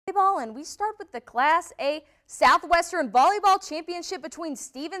volleyball, and we start with the Class A Southwestern Volleyball Championship between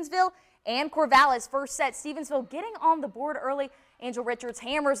Stevensville and Corvallis. First set, Stevensville getting on the board early. Angel Richards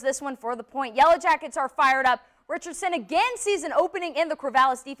hammers this one for the point. Yellow Jackets are fired up. Richardson again sees an opening in the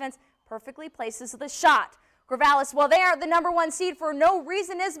Corvallis defense, perfectly places the shot. Corvallis, well, they are the #1 seed for no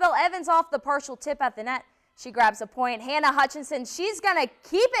reason. Isabel Evans off the partial tip at the net. She grabs a point. Hannah Hutchinson, she's going to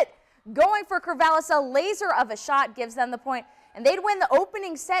keep it going for Corvallis. A laser of a shot gives them the point, and they'd win the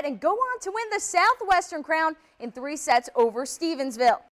opening set and go on to win the Southwestern crown in 3 sets over Stevensville.